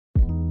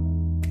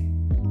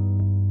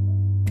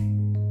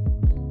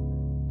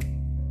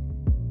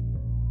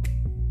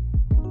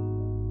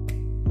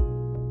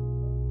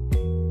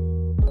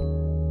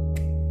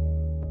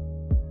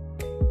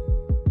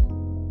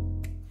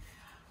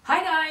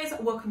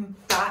welcome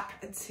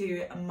back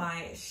to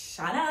my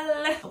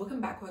channel. Welcome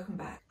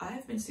back. I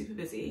have been super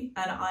busy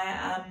and I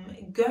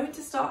am going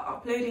to start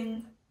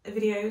uploading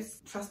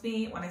videos. Trust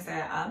me when I say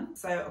I am.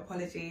 So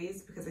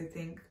apologies, because I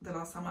think the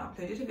last time I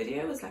uploaded a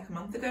video was like a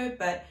month ago.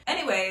 But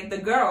anyway, the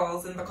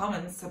girls in the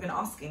comments have been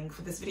asking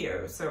for this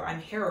video, so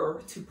I'm here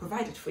to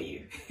provide it for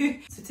you.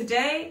 So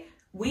today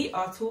we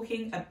are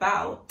talking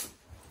about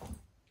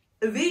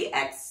the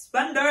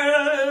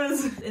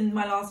X-Panders. In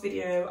my last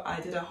video,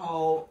 I did a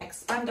whole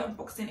X-Pander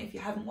unboxing. If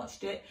you haven't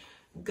watched it,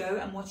 go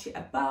and watch it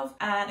above.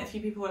 And a few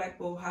people were like,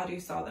 well, how do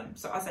you style them?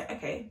 So I was like,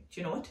 okay, do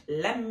you know what?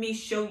 Let me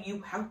show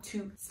you how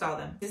to style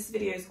them. This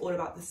video is all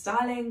about the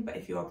styling, but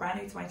if you are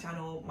brand new to my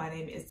channel, my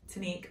name is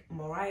Tonique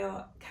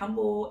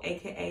Campbell,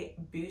 aka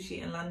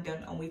Bouji in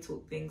London, and we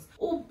talk things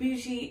all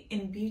bougie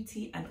in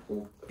beauty and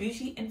all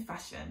bougie in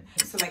fashion.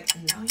 So like,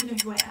 now you know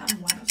who I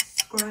am, why not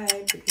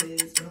subscribe?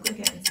 Because we're not gonna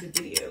get into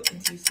the video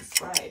until you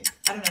subscribe.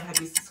 I don't know, have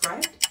you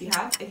subscribed? You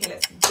have? Okay,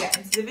 let's get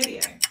into the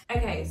video.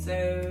 Okay,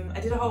 so I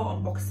did a whole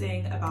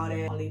unboxing about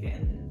it. I'll leave it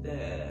in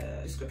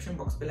the description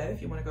box below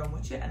if you want to go and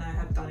watch it, and I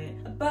have done it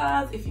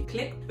above if you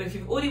click. But if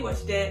you've already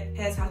watched it,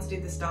 here's how to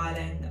do the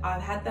styling.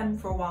 I've had them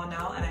for a while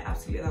now and I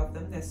absolutely love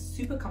them. They're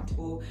super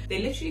comfortable.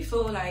 They literally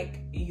feel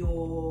like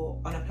you're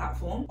on a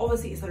platform.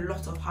 Obviously it's a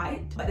lot of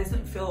height, but it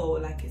doesn't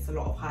feel like it's a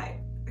lot of height,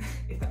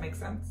 if that makes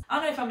sense. I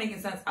don't know if I'm making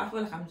sense. I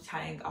feel like I'm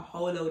chatting a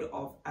whole load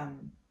of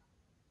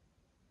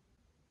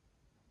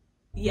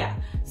yeah,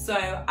 so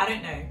I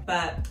don't know,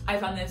 but I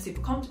found them super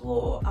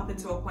comfortable up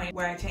until a point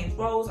where I changed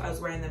roles. I was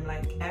wearing them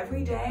like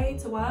every day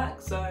to work,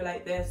 so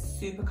like they're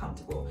super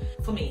comfortable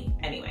for me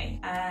anyway.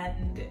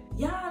 And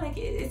yeah, like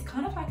it's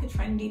kind of like a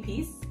trendy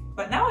piece,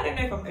 but now I don't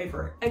know if I'm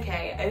over it.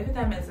 Okay, over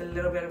them is a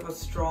little bit of a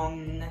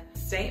strong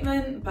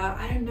statement, but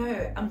I don't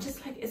know. I'm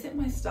just like, is it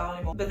my style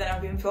anymore? But then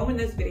I've been filming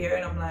this video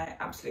and I'm like,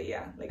 absolutely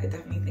yeah. Like I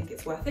definitely think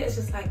it's worth it. It's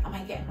just like, am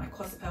I getting my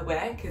cost per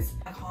wear? Because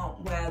I can't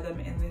wear them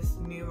in this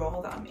new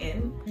role that I'm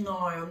in. No,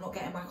 I'm not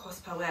getting my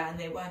cost per wear, and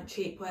they weren't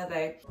cheap, were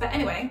they? But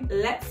anyway,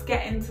 let's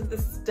get into the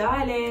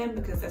styling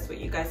because that's what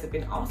you guys have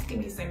been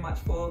asking me so much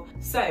for.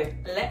 So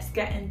let's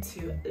get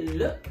into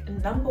look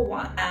number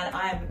one. And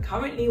I am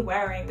currently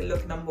wearing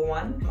look number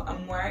one.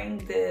 I'm wearing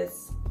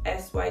this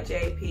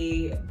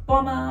SYJP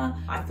bomber.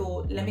 I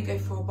thought, let me go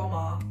for a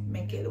bomber,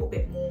 make it a little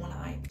bit more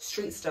like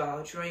street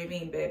style, do you know what I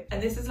mean, babe?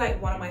 And this is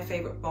like one of my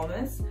favorite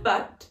bombers,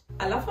 but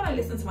I love when I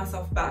listen to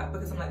myself back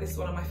because I'm like, this is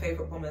one of my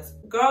favorite bombers.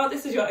 Girl,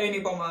 this is your only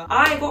bomber.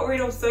 I got rid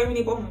of so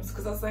many bombers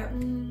because I was like, I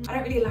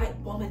don't really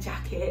like bomber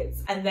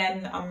jackets. And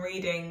then I'm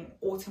reading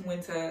Autumn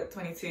Winter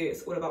 22,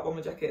 it's all about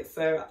bomber jackets,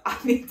 so I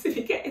need to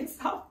be getting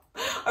some.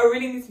 I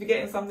really need to be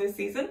getting some this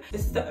season.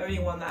 This is the only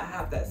one that I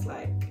have that's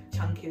like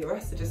chunky. The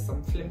rest are just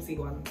some flimsy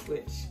ones,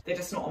 which they're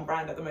just not on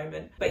brand at the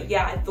moment. But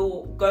yeah, I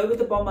thought go with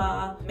the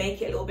bomber,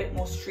 make it a little bit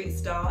more street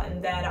style,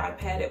 and then I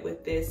paired it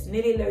with this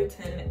Nilly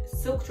Lotan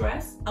silk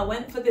dress. I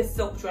went for this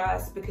silk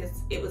dress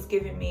because it was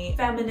giving me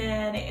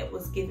feminine, it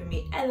was giving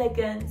me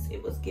elegance,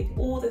 it was giving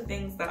all the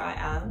things that I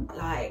am.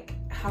 Like,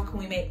 how can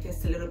we make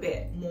this a little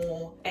bit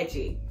more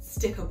edgy?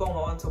 Stick a bomber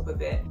on top of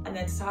it, and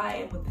then tie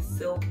in with the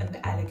silk and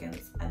the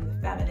elegance and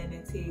the femininity.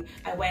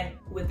 I went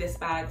with this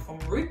bag from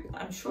Root.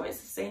 I'm sure it's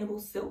sustainable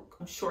silk.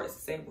 I'm sure it's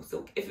sustainable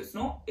silk. If it's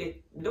not,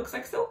 it looks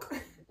like silk.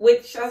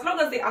 Which, as long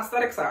as the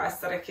aesthetics are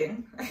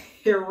aestheticing,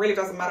 it really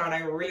doesn't matter, and I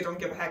really don't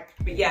give a heck.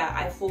 But yeah,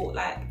 I thought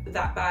like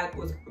that bag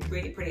was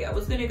really pretty. I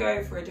was gonna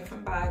go for a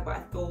different bag, but I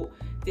thought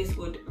this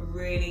would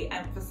really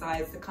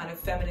emphasize the kind of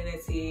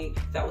femininity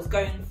that I was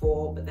going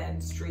for, but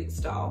then street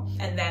style.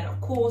 And then of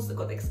course I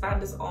got the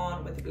X-Panders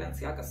on with the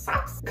Balenciaga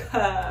socks.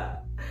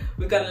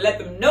 We're gonna let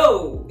them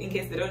know in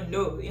case they don't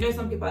know. You know,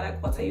 some people are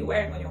like, what are you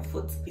wearing on your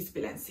foot? It's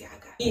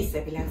Balenciaga. It's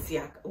a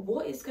Balenciaga.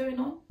 What is going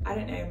on? I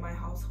don't know, my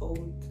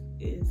household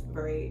is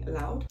very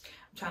loud.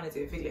 I'm trying to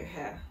do a video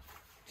here.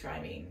 Do you know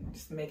what I mean?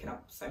 Just making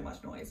up so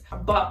much noise.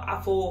 But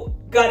I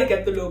thought, gotta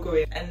get the logo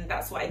in. And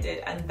that's what I did.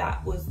 And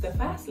that was the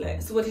first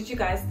look. So what did you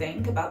guys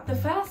think about the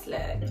first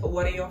look?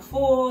 What are your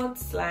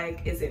thoughts?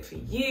 Like, is it for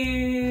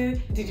you?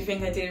 Did you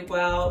think I did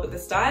well with the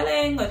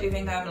styling? Or do you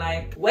think I'm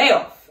like way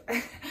off?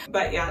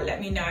 But yeah,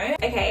 let me know.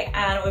 Okay,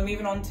 and we're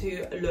moving on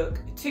to look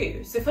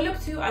 2. So for look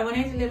 2, I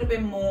wanted a little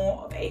bit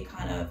more of a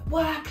kind of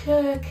work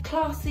look,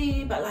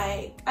 classy, but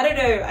like, I don't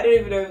know, I don't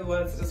even know the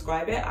words to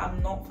describe it.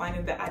 I'm not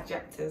finding the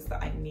adjectives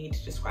that I need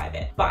to describe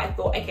it. But I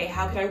thought, okay,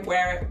 how could I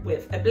wear it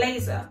with a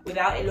blazer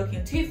without it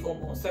looking too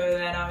formal? So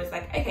then I was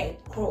like, okay,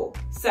 cool.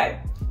 So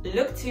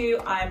look 2,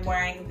 I'm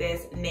wearing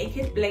this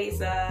Naked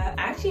blazer. I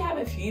actually have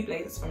a few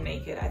blazers from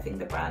Naked. I think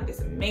the brand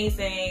is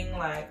amazing.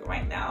 Like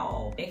right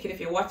now, Naked,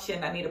 if you're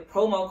watching, I need a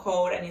promo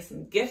code, I need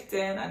some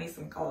gifting, I need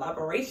some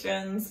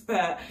collaborations.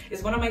 But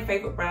it's one of my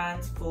favorite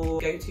brands for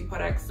go-to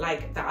products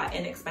like that are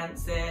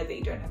inexpensive, that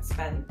you don't have to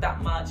spend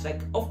that much. Like,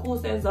 of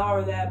course there's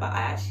Zara there, but I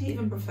actually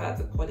even prefer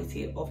the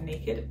quality of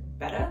Naked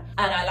better.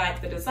 And I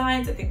like the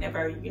designs, I think they're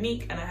very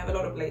unique, and I have a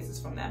lot of blazers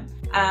from them.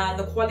 And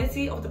the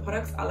quality of the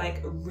products are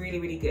like really,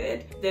 really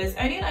good. There's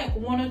only like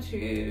 1 or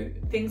 2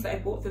 things that I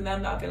bought from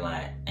them that I've been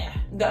like, eh.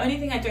 The only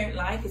thing I don't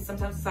like is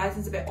sometimes the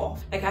sizing's a bit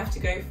off. Like I have to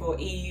go for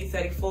EU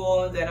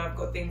 34, then I've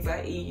got things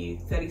like EU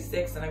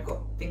 36, and I've got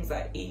things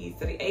like EU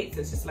 38.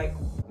 So it's just like,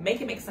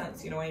 make it make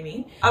sense, you know what I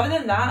mean? Other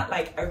than that,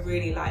 like I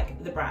really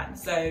like the brand.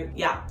 So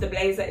yeah, the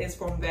blazer is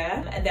from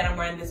there. And then I'm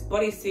wearing this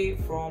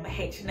bodysuit from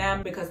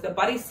H&M because the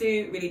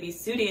bodysuit really be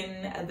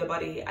suiting the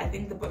body. I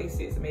think the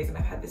bodysuit is amazing.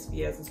 I've had this for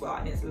years as well,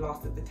 and it's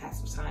lasted the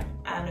test of time.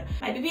 And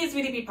my BBs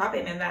really be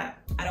popping in that.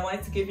 And I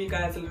wanted to give you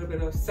guys a little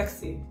bit of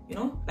sexy, you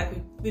know? Like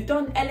we've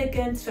done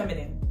elegant,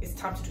 feminine. It's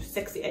time to do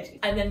sexy, edgy.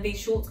 And then these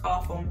shorts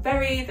are from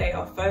Very. They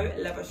are faux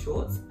leather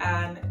shorts.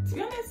 And to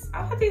be honest,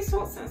 I've had these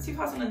shorts since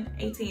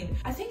 2018.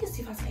 I think it's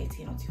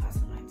 2018 or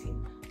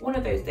 2019. One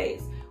of those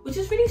days, which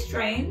is really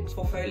strange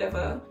for faux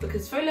leather,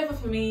 because faux leather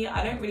for me,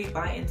 I don't really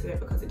buy into it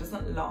because it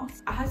doesn't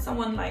last. I had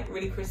someone like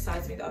really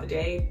criticize me the other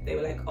day. They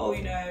were like, oh,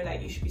 you know,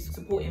 like you should be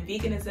supporting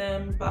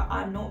veganism, but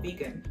I'm not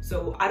vegan.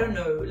 So I don't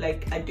know,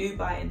 like I do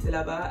buy into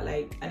leather.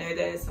 Like I know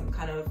there's some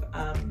kind of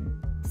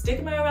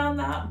stigma around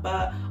that,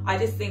 but I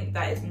just think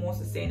that it's more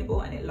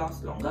sustainable and it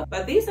lasts longer.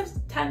 But these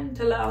tend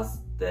to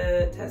last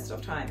the test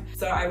of time.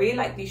 So I really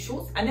like these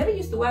shorts. I never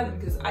used to wear them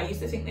because I used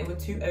to think they were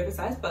too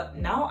oversized, but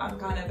now I'm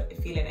kind of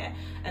feeling it.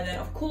 And then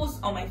of course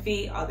on my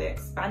feet are the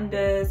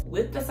X-Panders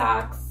with the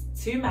socks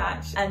to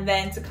match. And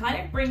then to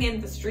kind of bring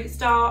in the street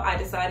style, I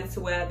decided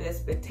to wear this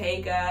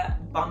Bottega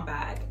bum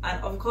bag.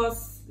 And of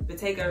course,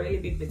 Bottega, really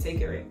big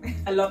Bottega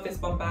ring. I love this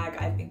bum bag.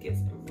 I think it's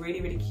really,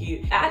 really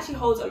cute. It actually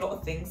holds a lot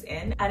of things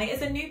in, and it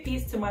is a new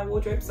piece to my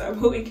wardrobe, so I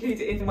will include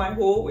it in my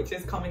haul, which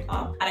is coming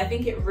up. And I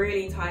think it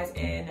really ties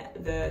in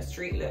the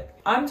street look.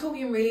 I'm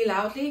talking really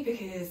loudly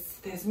because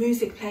there's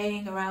music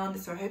playing around,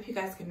 so I hope you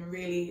guys can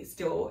really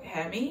still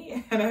hear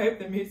me, and I hope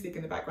the music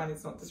in the background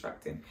is not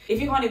distracting.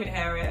 If you can't even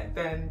hear it,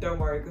 then don't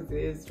worry, because it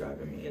is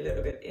driving me a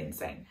little bit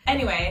insane.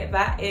 Anyway,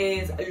 that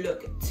is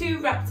look 2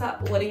 wrapped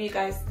up. What do you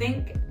guys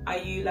think? Are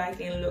you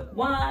liking look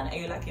 1? Are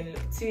you liking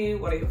look 2?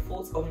 What are your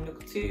thoughts on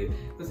look 2?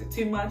 Was it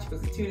too much?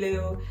 Was it too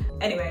little?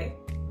 Anyway,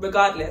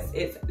 regardless,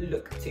 it's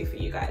look 2 for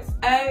you guys.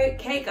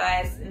 Okay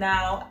guys,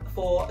 now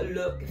for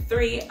look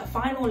 3, a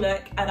final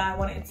look, and I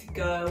wanted to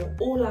go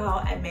all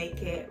out and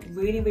make it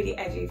really, really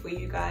edgy for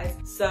you guys.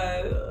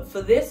 So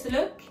for this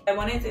look, I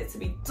wanted it to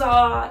be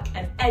dark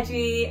and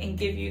edgy and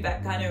give you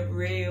that kind of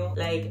real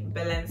like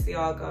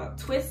Balenciaga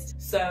twist.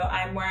 So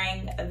I'm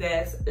wearing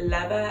this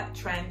leather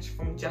trench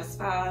from Just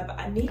Fab.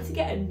 I need to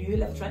get a new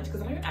leather trench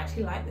because I don't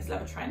actually like this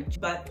leather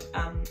trench, but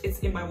it's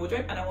in my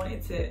wardrobe and I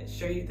wanted to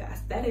show you the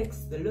aesthetics,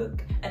 the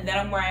look. And then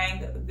I'm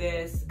wearing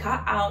this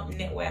cut out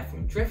knitwear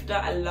from Drifter.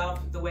 I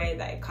love the way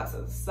that it cuts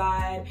at the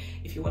side.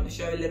 If you want to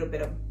show a little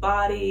bit of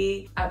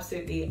body,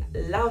 absolutely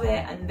love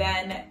it. And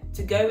then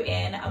to go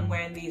in, I'm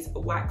wearing these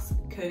wax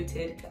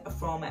coated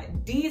from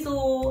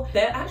Diesel.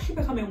 They're actually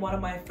becoming one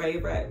of my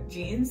favorite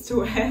jeans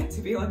to wear,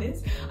 to be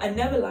honest. I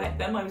never liked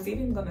them. I was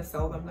even gonna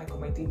sell them like on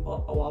my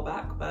Depop a while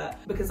back, but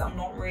because I'm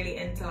not really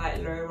into like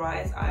low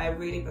rise, I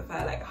really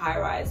prefer like high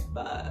rise.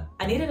 But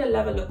I needed a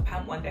leather look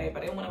pant one day,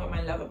 but I didn't want to wear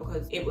my leather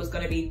because it was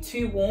gonna be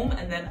too warm.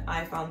 And then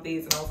I found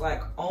these and I was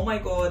like, oh my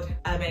god,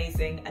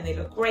 amazing. And they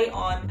look great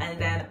on.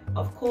 And then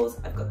of course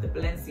I've got the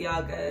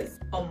Balenciagas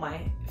on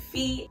my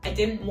feet. I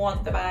didn't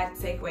want the bag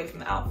to take away from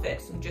the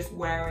outfit, so I'm just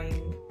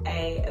wearing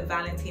a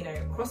Valentino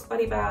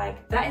crossbody bag.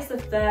 That is the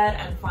 3rd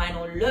and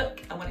final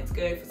look. I wanted to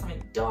go for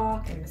something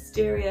dark and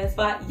mysterious.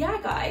 But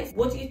yeah guys,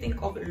 what do you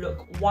think of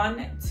look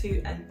 1,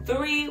 2 and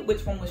 3?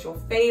 Which one was your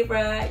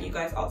favorite? You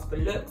guys asked for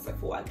looks, I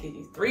thought I'd give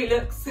you 3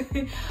 looks.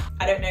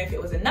 I don't know if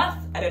it was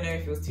enough, I don't know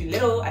if it was too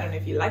little, I don't know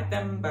if you like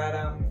them, but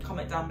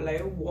comment down below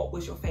what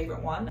was your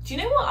favorite one. Do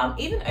you know what, I'm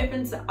even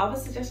open to other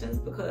suggestions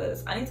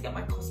because I need to get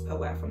my cost per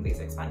wear from these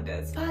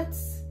X-Panders. But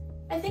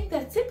I think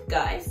that's it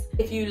guys.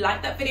 If you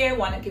like that video,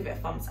 why not give it a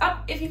thumbs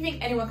up? If you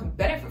think anyone can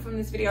benefit from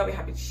this video, I'll be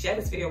happy to share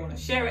this video. I want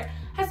to share it.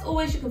 As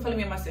always, you can follow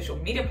me on my social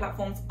media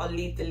platforms. I'll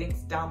leave the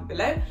links down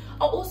below.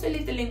 I'll also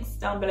leave the links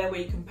down below where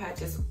you can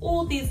purchase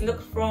all these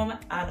looks from,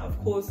 and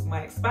of course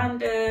my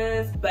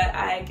X-Panders. But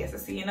I guess I'll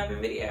see you in another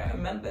video.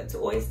 Remember to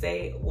always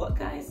say, what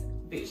guys?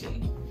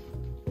 Bougie.